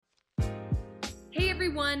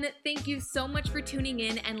everyone. Thank you so much for tuning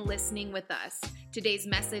in and listening with us. Today's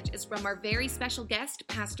message is from our very special guest,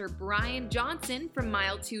 Pastor Brien Johnson from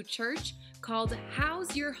Mile 2 Church, called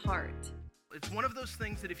How's Your Heart? It's one of those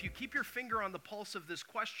things that if you keep your finger on the pulse of this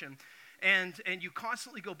question and you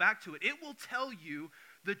constantly go back to it, it will tell you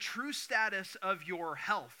the true status of your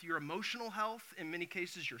health, your emotional health, in many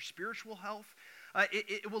cases your spiritual health.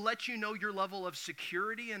 It will let you know your level of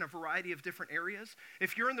security in a variety of different areas.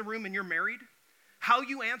 If you're in the room and you're married, how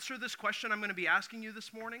you answer this question I'm going to be asking you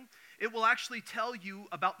this morning, it will actually tell you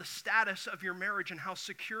about the status of your marriage and how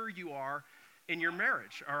secure you are in your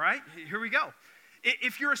marriage, all right? Here we go.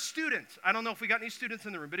 If you're a student, I don't know if we got any students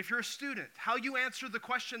in the room, but if you're a student, how you answer the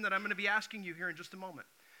question that I'm going to be asking you here in just a moment,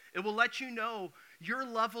 it will let you know your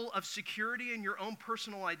level of security in your own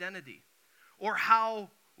personal identity, or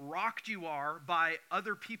how rocked you are by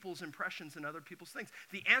other people's impressions and other people's things.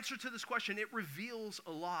 The answer to this question, it reveals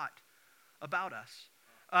a lot about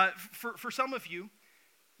us. For some of you,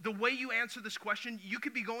 the way you answer this question, you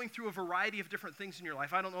could be going through a variety of different things in your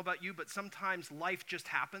life. I don't know about you, but sometimes life just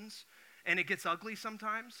happens and it gets ugly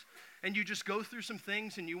sometimes. And you just go through some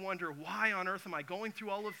things and you wonder, why on earth am I going through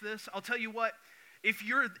all of this? I'll tell you what, if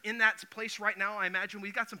you're in that place right now, I imagine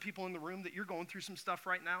we've got some people in the room that you're going through some stuff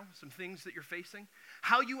right now, some things that you're facing.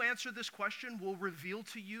 How you answer this question will reveal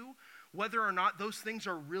to you whether or not those things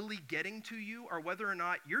are really getting to you, or whether or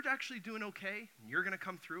not you're actually doing okay and you're going to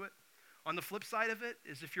come through it. On the flip side of it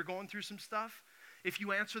is, if you're going through some stuff, if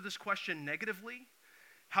you answer this question negatively,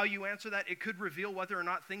 how you answer that, it could reveal whether or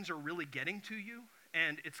not things are really getting to you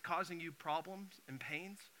and it's causing you problems and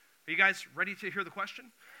pains. Are you guys ready to hear the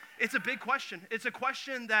question? It's a big question. It's a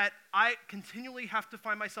question that I continually have to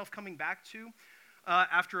find myself coming back to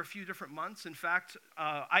after a few different months. In fact,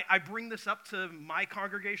 I bring this up to my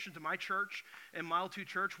congregation, to my church, and Mile 2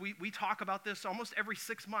 Church. We talk about this almost every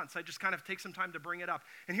 6 months. I just kind of take some time to bring it up.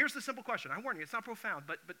 And here's the simple question. I warn you, it's not profound,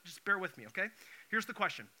 but just bear with me, okay? Here's the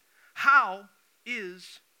question. How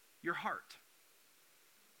is your heart?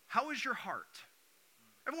 How is your heart?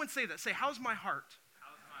 Everyone say that. Say, how's my heart?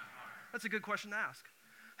 How's my heart? That's a good question to ask.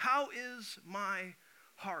 How is my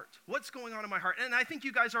heart? What's going on in my heart? And I think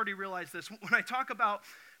you guys already realize this. When I talk about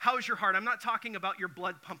how is your heart, I'm not talking about your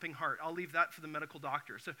blood pumping heart. I'll leave that for the medical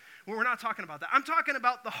doctor. So we're not talking about that. I'm talking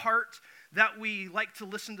about the heart that we like to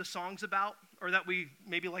listen to songs about, or that we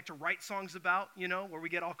maybe like to write songs about, where we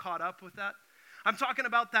get all caught up with that. I'm talking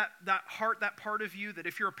about that heart, that part of you that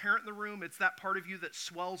if you're a parent in the room, it's that part of you that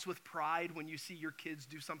swells with pride when you see your kids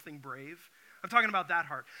do something brave. I'm talking about that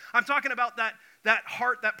heart. I'm talking about that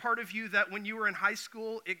heart, that part of you that when you were in high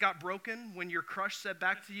school, it got broken when your crush said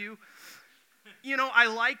back to you, I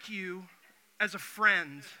like you as a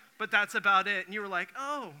friend, but that's about it. And you were like,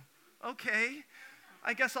 oh, okay,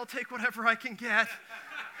 I guess I'll take whatever I can get.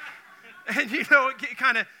 And it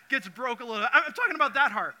kind of gets broke a little. I'm talking about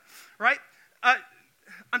that heart, right?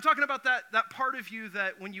 I'm talking about that part of you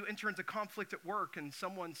that when you enter into conflict at work and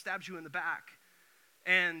someone stabs you in the back,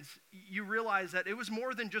 and you realize that it was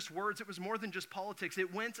more than just words, it was more than just politics,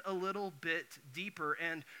 it went a little bit deeper.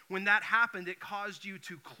 And when that happened, it caused you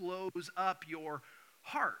to close up your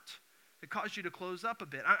heart. It caused you to close up a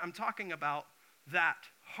bit. I'm talking about that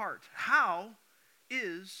heart. How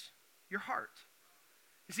is your heart?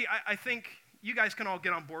 You see, I think you guys can all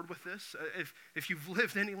get on board with this. If you've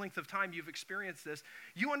lived any length of time, you've experienced this.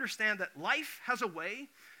 You understand that life has a way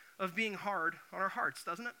of being hard on our hearts,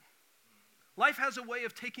 doesn't it? Life has a way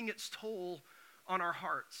of taking its toll on our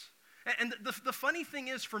hearts. And the funny thing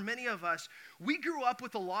is, for many of us, we grew up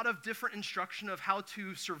with a lot of different instruction of how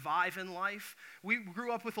to survive in life. We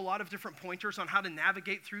grew up with a lot of different pointers on how to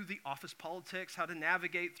navigate through the office politics, how to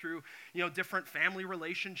navigate through, different family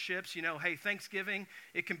relationships. Hey, Thanksgiving,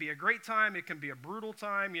 it can be a great time, it can be a brutal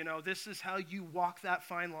time. This is how you walk that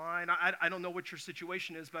fine line. I don't know what your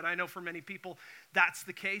situation is, but I know for many people that's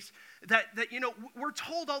the case. That we're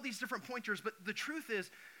told all these different pointers, but the truth is,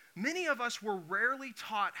 many of us were rarely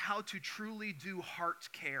taught how to truly do heart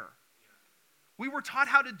care. We were taught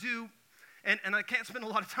how to do, and I can't spend a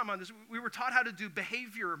lot of time on this, we were taught how to do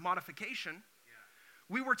behavior modification.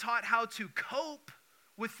 We were taught how to cope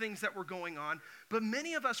with things that were going on, but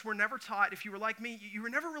many of us were never taught, if you were like me, you were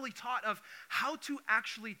never really taught of how to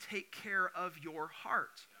actually take care of your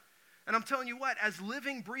heart. And I'm telling you what, as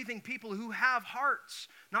living, breathing people who have hearts,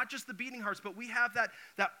 not just the beating hearts, but we have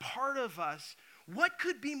that part of us. What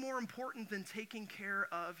could be more important than taking care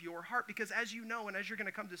of your heart? Because as you know, and as you're going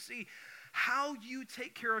to come to see, how you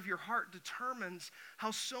take care of your heart determines how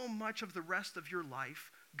so much of the rest of your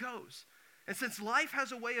life goes. And since life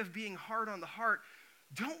has a way of being hard on the heart,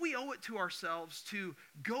 don't we owe it to ourselves to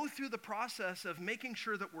go through the process of making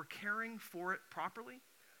sure that we're caring for it properly?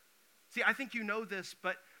 See, I think you know this,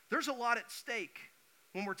 but there's a lot at stake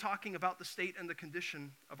when we're talking about the state and the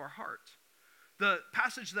condition of our heart. The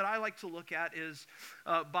passage that I like to look at is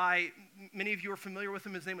by, many of you are familiar with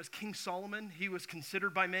him. His name was King Solomon. He was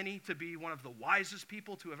considered by many to be one of the wisest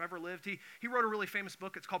people to have ever lived. He wrote a really famous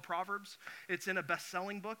book. It's called Proverbs. It's in a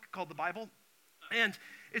best-selling book called the Bible. And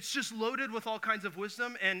it's just loaded with all kinds of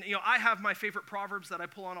wisdom. And, I have my favorite proverbs that I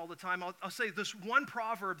pull on all the time. I'll say this one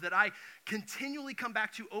proverb that I continually come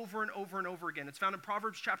back to over and over and over again. It's found in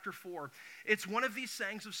Proverbs chapter 4. It's one of these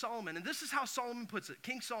sayings of Solomon. And this is how Solomon puts it,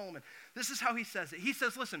 King Solomon. This is how he says it. He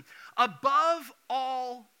says, listen, above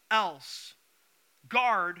all else,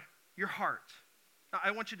 guard your heart. Now,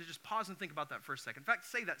 I want you to just pause and think about that for a second. In fact,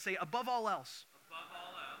 say that. Say, above all else. Above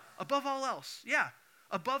all else. Above all else, yeah.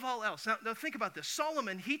 Above all else. Now think about this.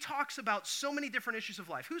 Solomon, he talks about so many different issues of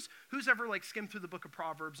life. Who's ever skimmed through the book of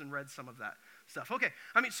Proverbs and read some of that stuff? Okay,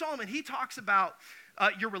 Solomon, he talks about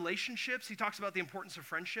your relationships. He talks about the importance of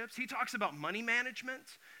friendships. He talks about money management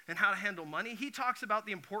and how to handle money. He talks about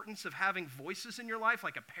the importance of having voices in your life,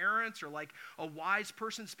 like a parent or like a wise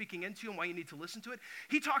person speaking into you and why you need to listen to it.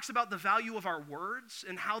 He talks about the value of our words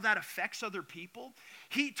and how that affects other people.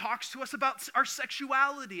 He talks to us about our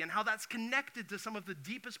sexuality and how that's connected to some of the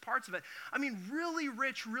deepest parts of it. Really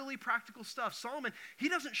rich, really practical stuff. Solomon, he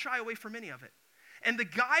doesn't shy away from any of it. And the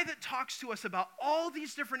guy that talks to us about all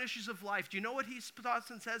these different issues of life, do you know what he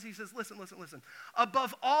stops and says? He says, listen.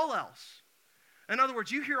 Above all else. In other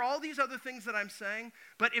words, you hear all these other things that I'm saying,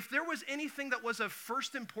 but if there was anything that was of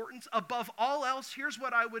first importance, above all else, here's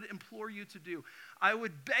what I would implore you to do. I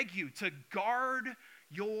would beg you to guard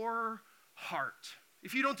your heart.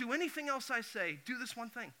 If you don't do anything else I say, do this one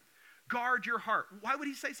thing. Guard your heart. Why would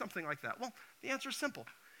he say something like that? Well, the answer is simple.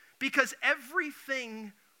 Because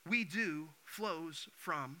everything we do flows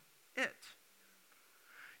from it.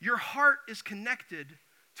 Your heart is connected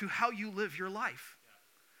to how you live your life.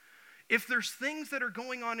 If there's things that are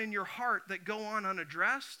going on in your heart that go on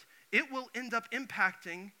unaddressed, it will end up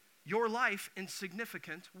impacting your life in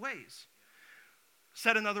significant ways.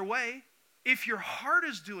 Said another way, if your heart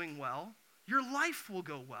is doing well, your life will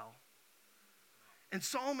go well. And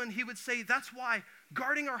Solomon, he would say, that's why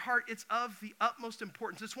guarding our heart, it's of the utmost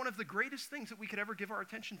importance. It's one of the greatest things that we could ever give our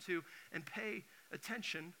attention to and pay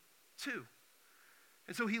attention to.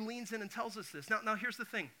 And so he leans in and tells us this. Now here's the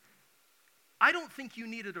thing. I don't think you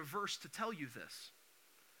needed a verse to tell you this.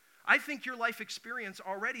 I think your life experience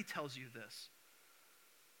already tells you this.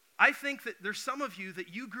 I think that there's some of you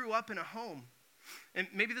that you grew up in a home, and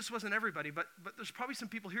maybe this wasn't everybody, but there's probably some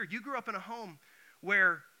people here. You grew up in a home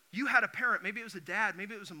where you had a parent, maybe it was a dad,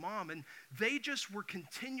 maybe it was a mom, and they just were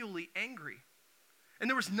continually angry. And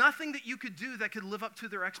there was nothing that you could do that could live up to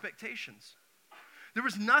their expectations. There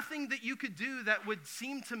was nothing that you could do that would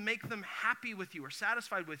seem to make them happy with you or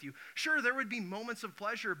satisfied with you. Sure, there would be moments of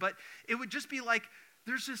pleasure, but it would just be like,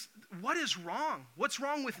 what is wrong? What's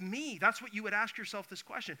wrong with me? That's what you would ask yourself this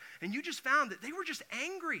question. And you just found that they were just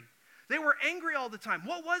angry. They were angry all the time.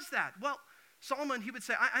 What was that? Well, Solomon, he would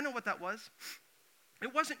say, I know what that was.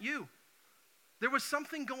 It wasn't you. There was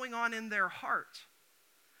something going on in their heart.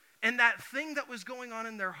 And that thing that was going on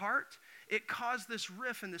in their heart, it caused this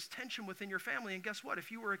rift and this tension within your family. And guess what?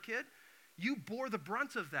 If you were a kid, you bore the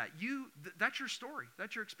brunt of that. That's your story.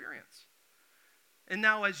 That's your experience. And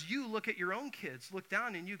now as you look at your own kids, look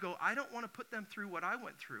down and you go, I don't want to put them through what I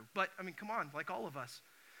went through. But, come on, like all of us.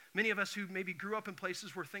 Many of us who maybe grew up in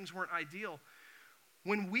places where things weren't ideal,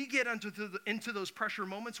 when we get into those pressure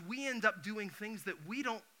moments, we end up doing things that we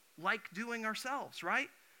don't like doing ourselves, right?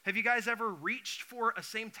 Have you guys ever reached for a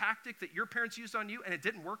same tactic that your parents used on you and it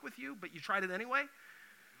didn't work with you, but you tried it anyway?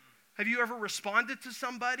 Have you ever responded to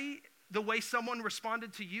somebody the way someone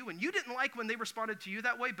responded to you and you didn't like when they responded to you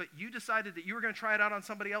that way, but you decided that you were going to try it out on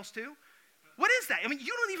somebody else too? What is that? You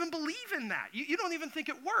don't even believe in that. You don't even think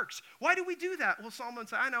it works. Why do we do that? Well, Solomon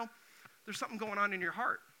said, I know. There's something going on in your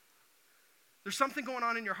heart. There's something going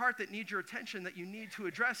on in your heart that needs your attention, that you need to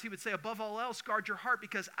address. He would say, above all else, guard your heart,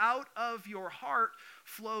 because out of your heart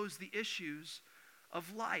flows the issues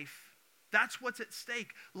of life. That's what's at stake.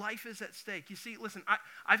 Life is at stake. You see, listen,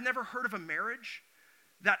 I've never heard of a marriage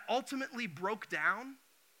that ultimately broke down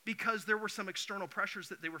because there were some external pressures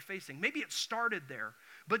that they were facing. Maybe it started there,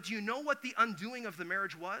 but do you know what the undoing of the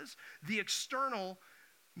marriage was? The external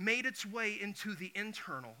made its way into the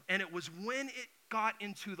internal, and it was when it got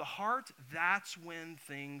into the heart, that's when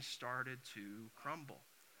things started to crumble.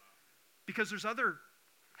 Because there's other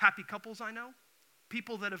happy couples I know,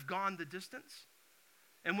 people that have gone the distance,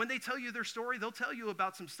 and when they tell you their story, they'll tell you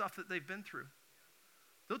about some stuff that they've been through.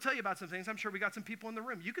 They'll tell you about some things. I'm sure we got some people in the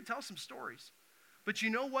room. You could tell some stories. But you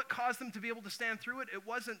know what caused them to be able to stand through it? It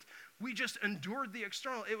wasn't we just endured the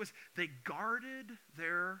external. It was they guarded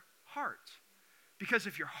their heart. Because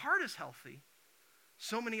if your heart is healthy,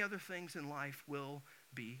 so many other things in life will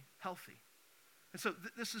be healthy. And so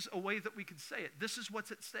this is a way that we could say it. This is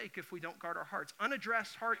what's at stake if we don't guard our hearts.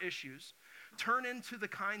 Unaddressed heart issues turn into the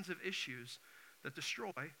kinds of issues that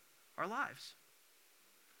destroy our lives.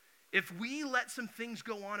 If we let some things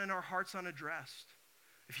go on in our hearts unaddressed,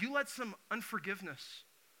 if you let some unforgiveness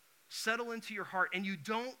settle into your heart and you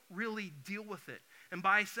don't really deal with it, and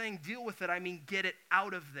by saying deal with it, I mean get it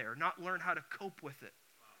out of there, not learn how to cope with it.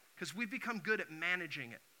 Because we've become good at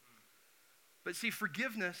managing it. But see,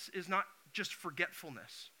 forgiveness is not just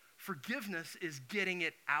forgetfulness. Forgiveness is getting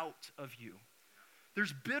it out of you.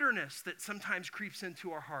 There's bitterness that sometimes creeps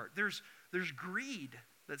into our heart. There's greed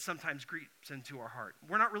that sometimes creeps into our heart.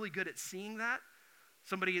 We're not really good at seeing that.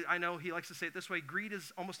 Somebody I know, he likes to say it this way, greed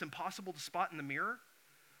is almost impossible to spot in the mirror.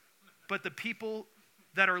 But the people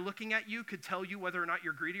that are looking at you could tell you whether or not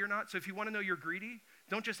you're greedy or not. So if you want to know you're greedy,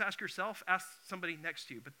 don't just ask yourself, ask somebody next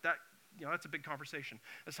to you. But that's a big conversation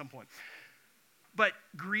at some point. But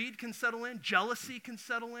greed can settle in, jealousy can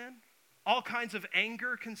settle in, all kinds of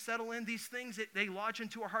anger can settle in. These things, they lodge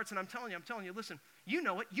into our hearts. And I'm telling you, listen, you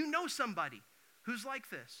know it. You know somebody who's like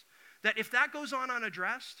this. That if that goes on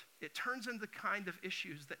unaddressed, it turns into the kind of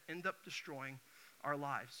issues that end up destroying our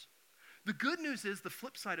lives. The good news is the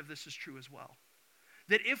flip side of this is true as well.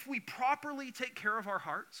 That if we properly take care of our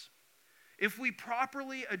hearts, if we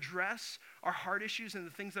properly address our heart issues and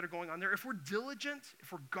the things that are going on there, if we're diligent,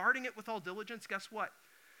 if we're guarding it with all diligence, guess what?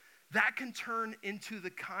 That can turn into the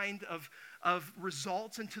kind of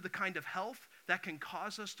results, into the kind of health that can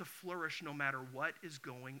cause us to flourish no matter what is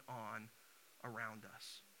going on around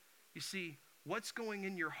us. You see, what's going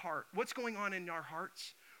in your heart, what's going on in our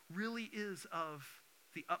hearts really is of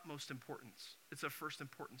the utmost importance. It's of first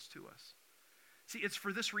importance to us. See, it's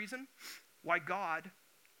for this reason why God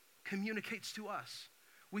communicates to us.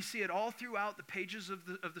 We see it all throughout the pages of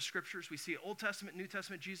the scriptures. We see it Old Testament, New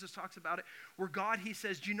Testament. Jesus talks about it. Where God, he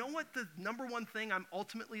says, do you know what the number one thing I'm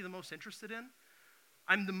ultimately the most interested in?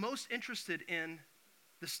 I'm the most interested in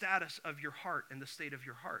the status of your heart and the state of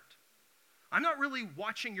your heart. I'm not really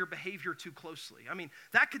watching your behavior too closely. I mean,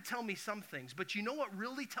 that could tell me some things. But you know what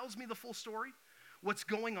really tells me the full story? What's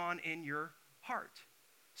going on in your heart.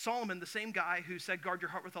 Solomon, the same guy who said, guard your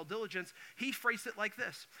heart with all diligence, he phrased it like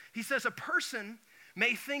this. He says, a person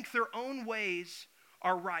may think their own ways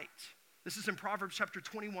are right. This is in Proverbs chapter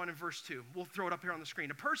 21 and verse 2. We'll throw it up here on the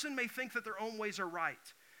screen. A person may think that their own ways are right.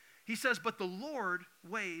 He says, but the Lord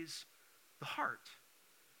weighs the heart.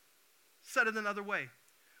 Said it another way.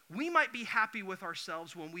 We might be happy with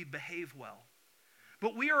ourselves when we behave well,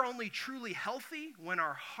 but we are only truly healthy when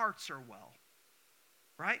our hearts are well,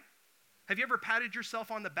 right? Have you ever patted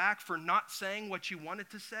yourself on the back for not saying what you wanted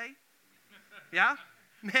to say? Yeah?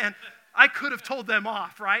 Man, I could have told them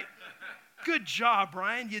off, right? Good job,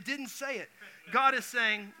 Brian. You didn't say it. God is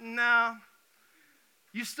saying, no,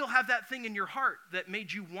 you still have that thing in your heart that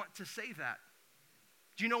made you want to say that.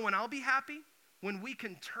 Do you know when I'll be happy? When we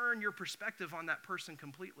can turn your perspective on that person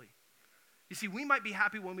completely. You see, we might be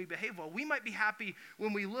happy when we behave well. We might be happy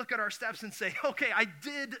when we look at our steps and say, okay, I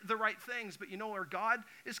did the right things. But you know where God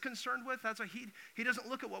is concerned with? That's why he doesn't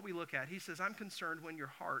look at what we look at. He says, I'm concerned when your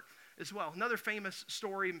heart is well. Another famous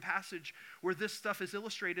story and passage where this stuff is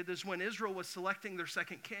illustrated is when Israel was selecting their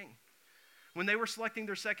second king. When they were selecting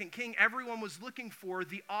their second king, everyone was looking for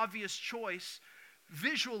the obvious choice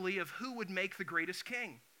visually of who would make the greatest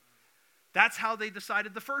king. That's how they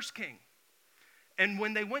decided the first king. And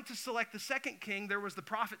when they went to select the second king, there was the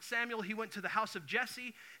prophet Samuel. He went to the house of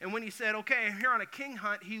Jesse. And when he said, okay, I'm here on a king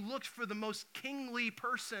hunt, he looked for the most kingly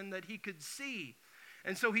person that he could see.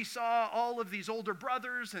 And so he saw all of these older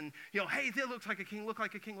brothers and, hey, they look like a king, look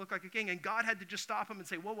like a king, look like a king. And God had to just stop him and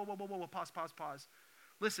say, whoa, pause.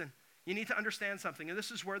 Listen, you need to understand something. And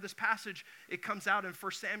this is where this passage, it comes out in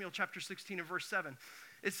 1 Samuel chapter 16 and verse 7.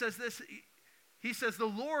 It says this, he says, the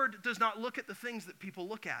Lord does not look at the things that people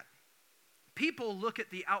look at. People look at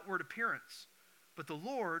the outward appearance, but the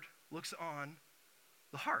Lord looks on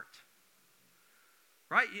the heart,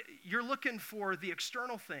 right? You're looking for the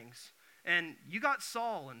external things, and you got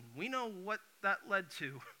Saul, and we know what that led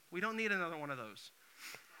to. We don't need another one of those.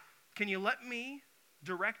 Can you let me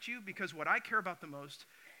direct you? Because what I care about the most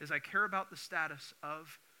is I care about the status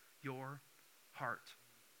of your heart.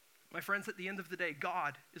 My friends, at the end of the day,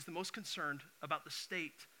 God is the most concerned about the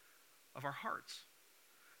state of our hearts.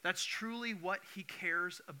 That's truly what he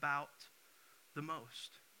cares about the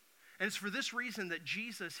most. And it's for this reason that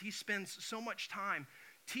Jesus, he spends so much time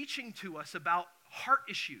teaching to us about heart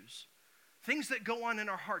issues, things that go on in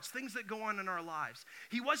our hearts, things that go on in our lives.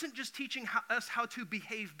 He wasn't just teaching us how to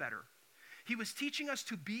behave better. He was teaching us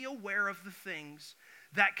to be aware of the things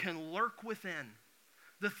that can lurk within,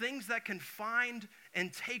 the things that can find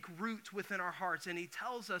and take root within our hearts. And he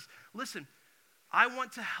tells us, listen, I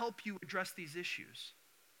want to help you address these issues.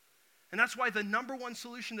 And that's why the number one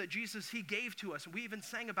solution that Jesus, he gave to us, and we even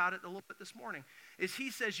sang about it a little bit this morning, is he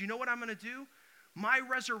says, you know what I'm going to do? My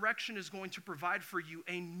resurrection is going to provide for you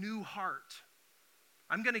a new heart.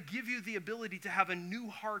 I'm going to give you the ability to have a new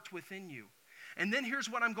heart within you. And then here's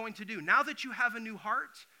what I'm going to do. Now that you have a new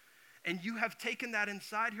heart and you have taken that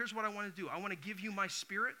inside, here's what I want to do. I want to give you my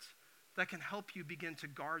spirit that can help you begin to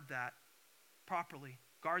guard that properly,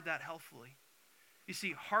 guard that healthfully. You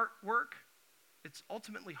see, heart work, it's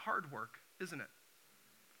ultimately hard work, isn't it?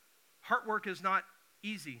 Heart work is not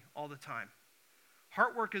easy all the time.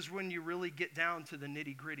 Heart work is when you really get down to the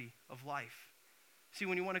nitty-gritty of life. See,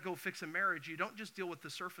 when you want to go fix a marriage, you don't just deal with the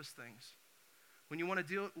surface things. When you want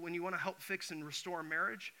to help fix and restore a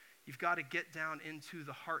marriage, you've got to get down into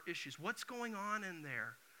the heart issues. What's going on in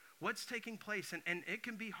there? What's taking place? And it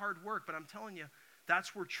can be hard work, but I'm telling you,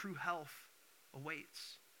 that's where true health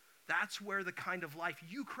awaits. That's where the kind of life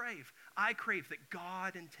you crave, I crave, that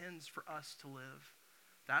God intends for us to live.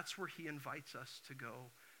 That's where he invites us to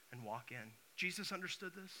go and walk in. Jesus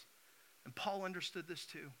understood this, and Paul understood this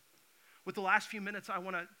too. With the last few minutes, I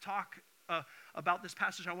want to talk about this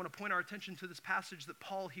passage. I want to point our attention to this passage that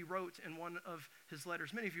Paul, he wrote in one of his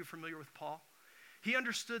letters. Many of you are familiar with Paul. He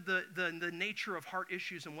understood the nature of heart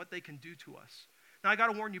issues and what they can do to us. Now, I got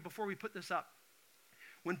to warn you before we put this up.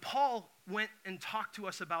 When Paul went and talked to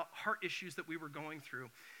us about heart issues that we were going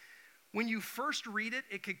through, when you first read it,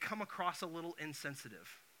 it could come across a little insensitive.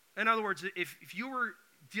 In other words, if you were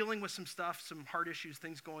dealing with some stuff, some heart issues,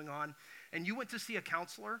 things going on, and you went to see a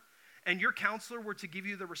counselor, and your counselor were to give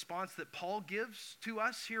you the response that Paul gives to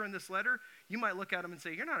us here in this letter, you might look at him and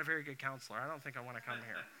say, you're not a very good counselor. I don't think I want to come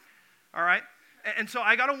here. All right? And so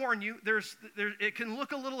I got to warn you, it can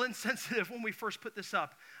look a little insensitive when we first put this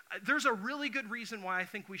up. There's a really good reason why I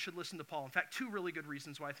think we should listen to Paul. In fact, two really good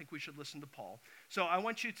reasons why I think we should listen to Paul. So I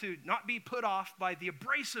want you to not be put off by the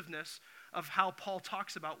abrasiveness of how Paul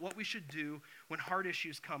talks about what we should do when heart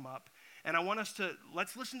issues come up. And I want us to,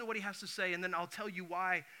 let's listen to what he has to say, and then I'll tell you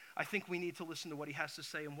why I think we need to listen to what he has to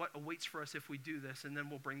say and what awaits for us if we do this, and then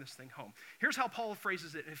we'll bring this thing home. Here's how Paul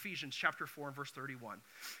phrases it in Ephesians chapter 4 and verse 31.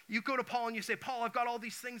 You go to Paul and you say, Paul, I've got all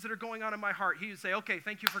these things that are going on in my heart. He would say, okay,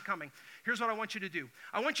 thank you for coming. Here's what I want you to do.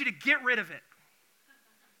 I want you to get rid of it.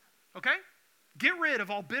 Okay? Get rid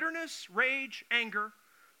of all bitterness, rage, anger,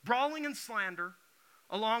 brawling, and slander,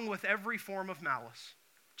 along with every form of malice.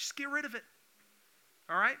 Just get rid of it.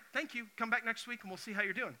 All right? Thank you. Come back next week and we'll see how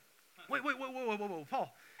you're doing. Wait, whoa,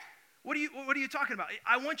 Paul. What are you talking about?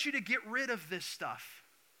 I want you to get rid of this stuff.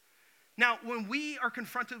 Now, when we are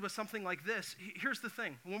confronted with something like this, here's the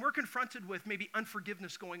thing. When we're confronted with maybe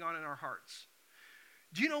unforgiveness going on in our hearts,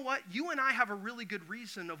 do you know what? You and I have a really good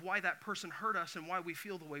reason of why that person hurt us and why we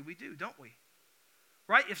feel the way we do, don't we?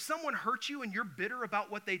 Right? If someone hurt you and you're bitter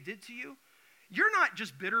about what they did to you, you're not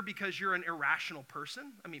just bitter because you're an irrational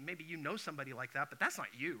person. I mean, maybe you know somebody like that, but that's not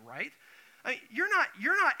you, right? I mean,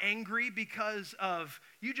 you're not angry because of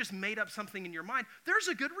you just made up something in your mind. There's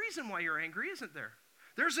a good reason why you're angry, isn't there?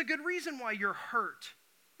 There's a good reason why you're hurt,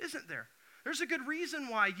 isn't there? There's a good reason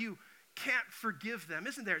why you can't forgive them,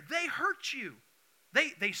 isn't there? They hurt you.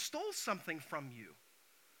 They stole something from you.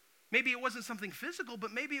 Maybe it wasn't something physical,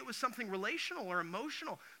 but maybe it was something relational or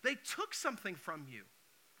emotional. They took something from you.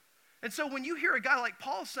 And so when you hear a guy like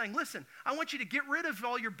Paul saying, listen, I want you to get rid of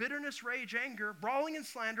all your bitterness, rage, anger, brawling, and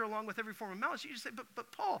slander, along with every form of malice, you just say,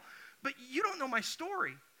 but Paul, but you don't know my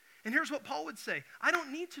story. And here's what Paul would say. I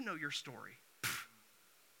don't need to know your story. Pfft.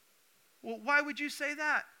 Well, why would you say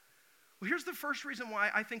that? Well, here's the first reason why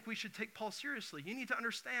I think we should take Paul seriously. You need to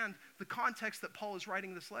understand the context that Paul is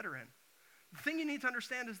writing this letter in. The thing you need to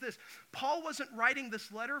understand is this. Paul wasn't writing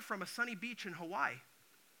this letter from a sunny beach in Hawaii.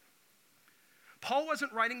 Paul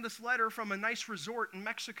wasn't writing this letter from a nice resort in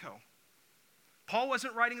Mexico. Paul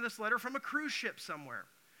wasn't writing this letter from a cruise ship somewhere.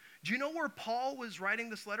 Do you know where Paul was writing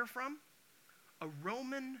this letter from? A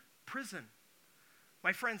Roman prison.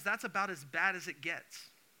 My friends, that's about as bad as it gets.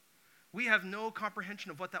 We have no comprehension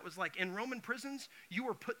of what that was like. In Roman prisons, you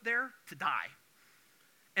were put there to die.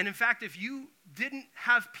 And in fact, if you didn't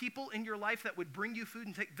have people in your life that would bring you food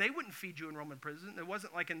and they wouldn't feed you in Roman prison. It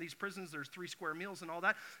wasn't like in these prisons, there's 3 square meals and all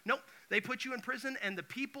that. Nope, they put you in prison, and the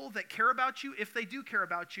people that care about you, if they do care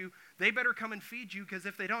about you, they better come and feed you, because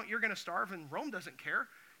if they don't, you're going to starve, and Rome doesn't care.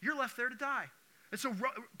 You're left there to die. And so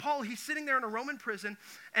Paul, he's sitting there in a Roman prison,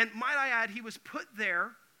 and might I add, he was put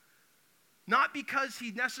there not because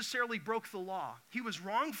he necessarily broke the law. He was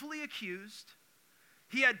wrongfully accused.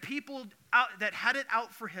 He had people out that had it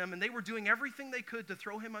out for him, and they were doing everything they could to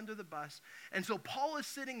throw him under the bus. And so Paul is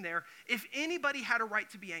sitting there. If anybody had a right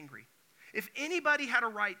to be angry, if anybody had a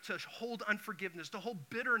right to hold unforgiveness, to hold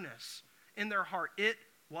bitterness in their heart, it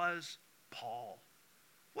was Paul.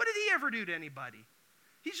 What did he ever do to anybody?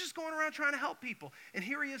 He's just going around trying to help people. And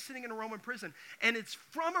here he is sitting in a Roman prison. And it's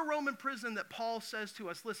from a Roman prison that Paul says to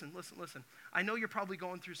us, listen. I know you're probably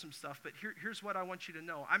going through some stuff, but here's what I want you to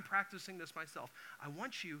know. I'm practicing this myself. I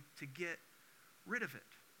want you to get rid of it.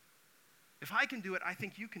 If I can do it, I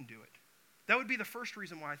think you can do it. That would be the first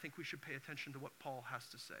reason why I think we should pay attention to what Paul has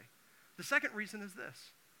to say. The second reason is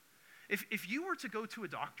this. If you were to go to a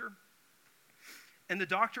doctor, and the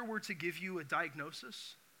doctor were to give you a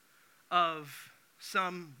diagnosis of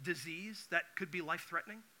some disease that could be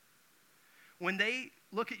life-threatening, when they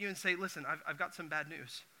look at you and say, listen, I've got some bad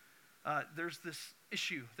news. There's this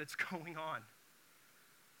issue that's going on.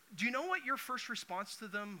 Do you know what your first response to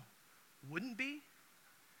them wouldn't be?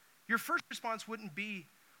 Your first response wouldn't be,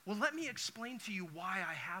 well, let me explain to you why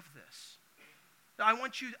I have this. I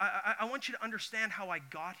want you to understand how I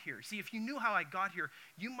got here. See, if you knew how I got here,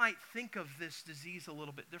 you might think of this disease a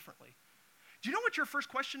little bit differently. Do you know what your first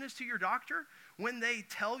question is to your doctor when they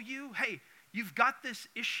tell you, hey, you've got this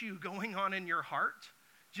issue going on in your heart?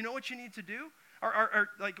 Do you know what you need to do? Or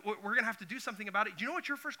like, we're going to have to do something about it. Do you know what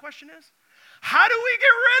your first question is? How do we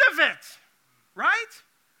get rid of it? Right?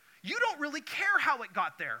 You don't really care how it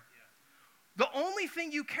got there. The only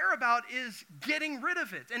thing you care about is getting rid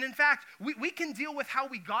of it. And in fact, we can deal with how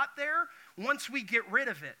we got there once we get rid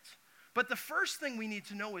of it. But the first thing we need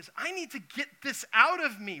to know is, I need to get this out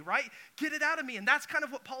of me, right? Get it out of me. And that's kind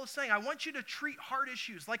of what Paul is saying. I want you to treat heart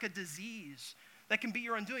issues like a disease that can be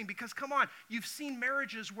your undoing. Because come on, you've seen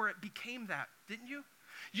marriages where it became that, didn't you?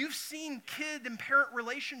 You've seen kid and parent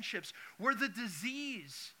relationships where the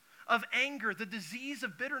disease of anger, the disease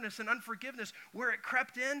of bitterness and unforgiveness, where it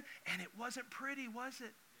crept in, and it wasn't pretty, was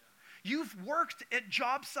it? Yeah. You've worked at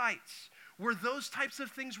job sites where those types of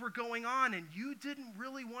things were going on, and you didn't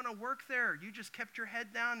really want to work there. You just kept your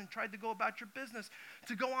head down and tried to go about your business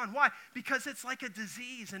to go on. Why? Because it's like a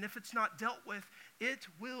disease, and if it's not dealt with, it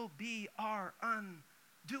will be our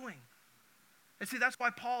undoing. And see, that's why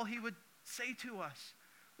Paul, he would say to us,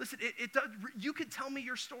 listen, you could tell me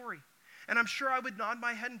your story, and I'm sure I would nod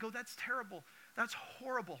my head and go, that's terrible. That's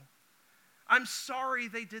horrible. I'm sorry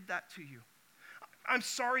they did that to you. I'm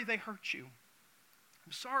sorry they hurt you.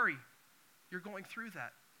 I'm sorry you're going through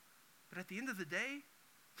that. But at the end of the day,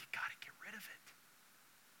 you got to get rid of it.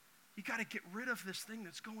 You got to get rid of this thing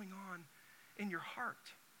that's going on in your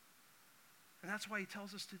heart. And that's why he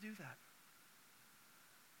tells us to do that.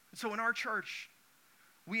 And so in our church,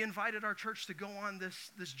 we invited our church to go on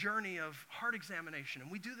this journey of heart examination.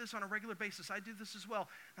 And we do this on a regular basis. I do this as well.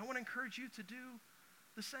 And I want to encourage you to do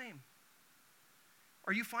the same.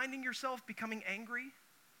 Are you finding yourself becoming angry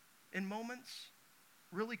in moments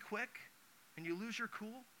really quick and you lose your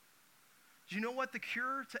cool? Do you know what the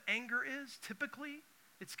cure to anger is? Typically,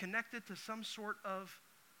 it's connected to some sort of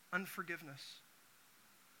unforgiveness.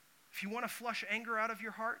 If you want to flush anger out of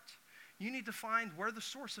your heart, you need to find where the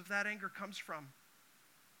source of that anger comes from.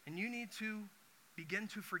 And you need to begin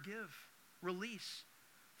to forgive, release.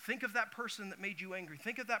 Think of that person that made you angry.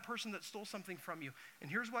 Think of that person that stole something from you. And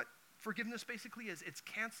here's what forgiveness basically is. It's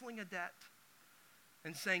canceling a debt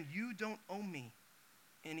and saying, you don't owe me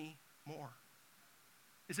any more.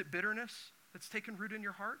 Is it bitterness that's taken root in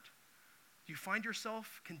your heart? Do you find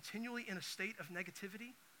yourself continually in a state of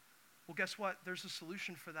negativity? Well, guess what? There's a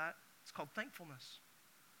solution for that. It's called thankfulness.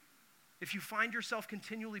 If you find yourself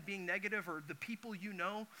continually being negative, or the people you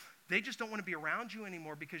know, they just don't want to be around you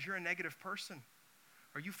anymore because you're a negative person,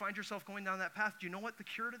 or you find yourself going down that path, do you know what the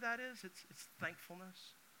cure to that is? It's thankfulness.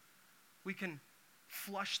 We can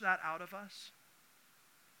flush that out of us.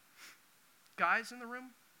 Guys in the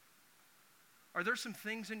room, are there some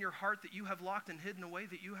things in your heart that you have locked and hidden away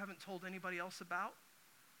that you haven't told anybody else about?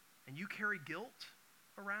 And you carry guilt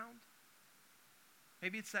around?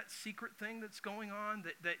 Maybe it's that secret thing that's going on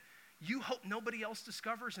that you hope nobody else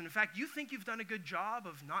discovers. And in fact, you think you've done a good job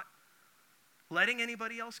of not letting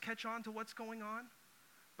anybody else catch on to what's going on.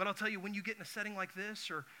 But I'll tell you, when you get in a setting like this,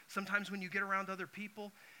 or sometimes when you get around other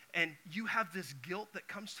people, and you have this guilt that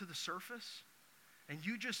comes to the surface, and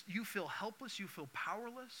you feel helpless, you feel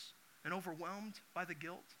powerless and overwhelmed by the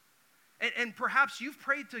guilt. And perhaps you've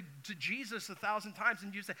prayed to Jesus 1,000 times,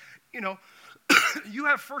 and you say, you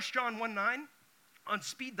have 1 John 1:9 on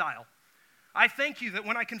speed dial. I thank you that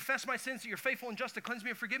when I confess my sins, that you're faithful and just to cleanse me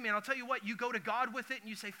and forgive me. And I'll tell you what, you go to God with it and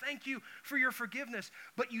you say, thank you for your forgiveness.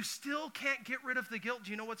 But you still can't get rid of the guilt.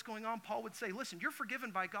 Do you know what's going on? Paul would say, listen, you're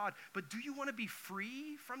forgiven by God, but do you want to be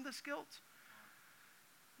free from this guilt?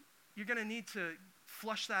 You're going to need to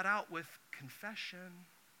flush that out with confession.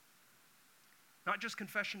 Not just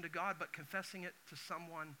confession to God, but confessing it to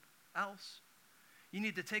someone else. You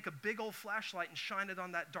need to take a big old flashlight and shine it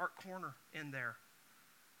on that dark corner in there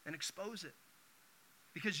and expose it.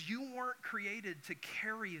 Because you weren't created to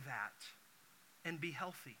carry that and be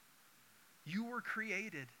healthy. You were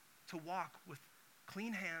created to walk with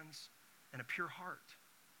clean hands and a pure heart.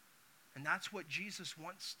 And that's what Jesus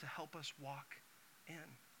wants to help us walk in.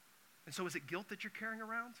 And so is it guilt that you're carrying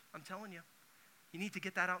around? I'm telling you, you need to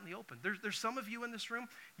get that out in the open. There's some of you in this room,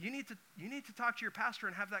 you need to talk to your pastor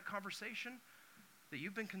and have that conversation that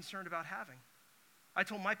you've been concerned about having. I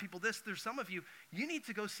told my people this, there's some of you, you need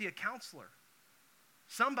to go see a counselor.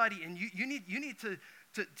 Somebody, and you need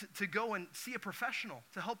to go and see a professional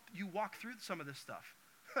to help you walk through some of this stuff.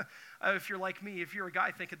 If you're like me, if you're a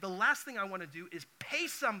guy thinking, the last thing I want to do is pay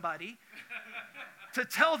somebody to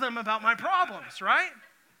tell them about my problems, right?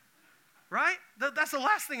 Right? That's the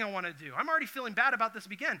last thing I want to do. I'm already feeling bad about this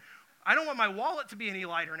begin. I don't want my wallet to be any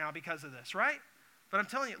lighter now because of this, right? But I'm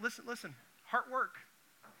telling you, listen, hard work.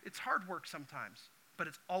 It's hard work sometimes, but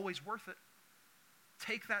it's always worth it.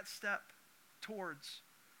 Take that step towards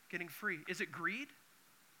getting free. Is it greed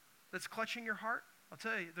that's clutching your heart? I'll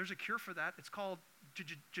tell you, there's a cure for that. It's called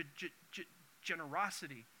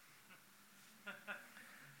generosity.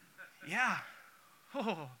 Yeah.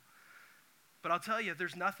 Oh. But I'll tell you,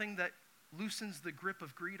 there's nothing that loosens the grip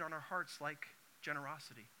of greed on our hearts like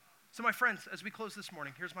generosity. So my friends, as we close this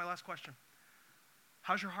morning, here's my last question.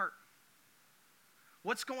 How's your heart?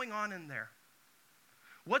 What's going on in there?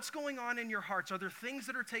 What's going on in your hearts? Are there things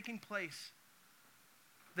that are taking place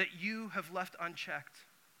that you have left unchecked?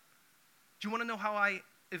 Do you want to know how I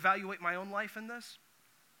evaluate my own life in this?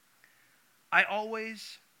 I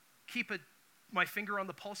always keep my finger on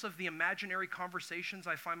the pulse of the imaginary conversations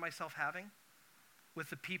I find myself having with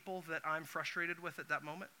the people that I'm frustrated with at that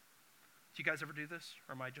moment. Do you guys ever do this?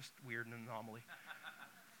 Or am I just weird and an anomaly?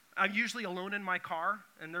 I'm usually alone in my car,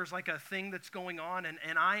 and there's like a thing that's going on,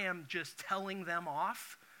 and I am just telling them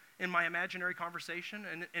off in my imaginary conversation,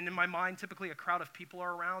 and in my mind, typically a crowd of people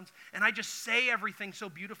are around, and I just say everything so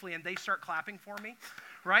beautifully, and they start clapping for me,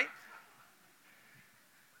 right?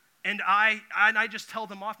 And I just tell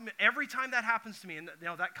them off. Every time that happens to me, and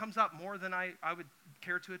that comes up more than I would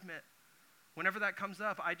care to admit. Whenever that comes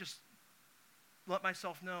up, I just let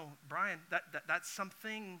myself know, Brien, that's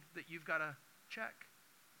something that you've got to check.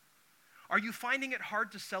 Are you finding it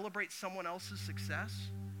hard to celebrate someone else's success?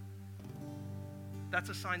 That's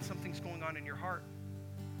a sign something's going on in your heart.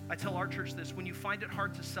 I tell our church this, when you find it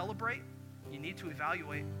hard to celebrate, you need to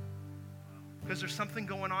evaluate. Because there's something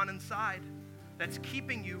going on inside that's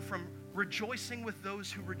keeping you from rejoicing with those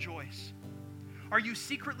who rejoice. Are you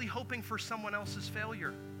secretly hoping for someone else's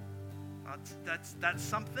failure? That's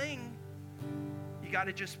something you got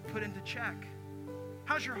to just put into check.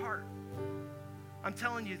 How's your heart? I'm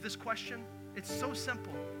telling you, this question, it's so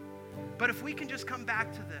simple. But if we can just come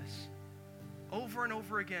back to this over and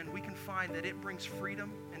over again, we can find that it brings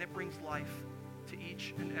freedom and it brings life to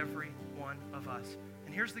each and every one of us.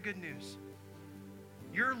 And here's the good news.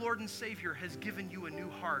 Your Lord and Savior has given you a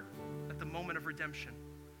new heart at the moment of redemption.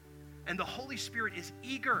 And the Holy Spirit is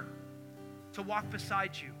eager to walk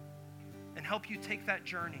beside you and help you take that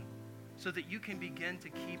journey so that you can begin to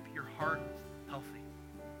keep your heart healthy.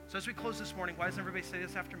 So as we close this morning, why doesn't everybody say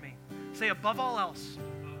this after me? Say, above all else,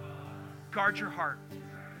 guard your heart.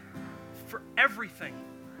 For everything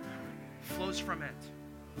flows from it.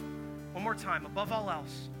 One more time, above all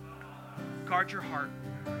else, guard your heart.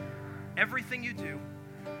 Everything you do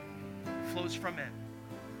flows from it.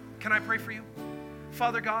 Can I pray for you?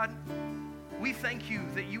 Father God, we thank you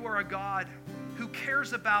that you are a God who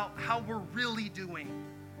cares about how we're really doing,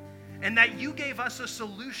 and that you gave us a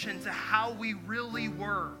solution to how we really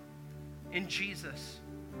were in Jesus.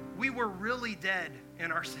 We were really dead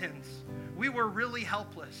in our sins. We were really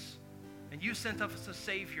helpless. And you sent us a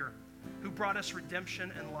Savior who brought us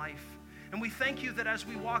redemption and life. And we thank you that as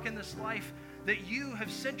we walk in this life, that you have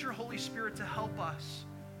sent your Holy Spirit to help us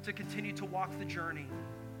to continue to walk the journey.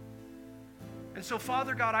 And so,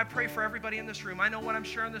 Father God, I pray for everybody in this room. I know what I'm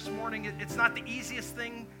sharing this morning, it's not the easiest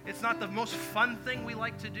thing. It's not the most fun thing we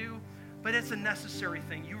like to do, but it's a necessary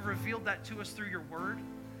thing. You revealed that to us through your word,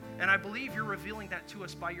 and I believe you're revealing that to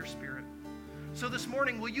us by your Spirit. So this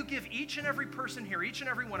morning, will you give each and every person here, each and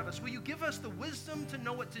every one of us, will you give us the wisdom to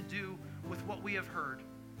know what to do with what we have heard?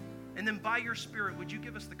 And then by your Spirit, would you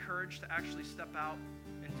give us the courage to actually step out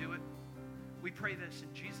and do it? We pray this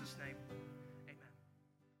in Jesus' name.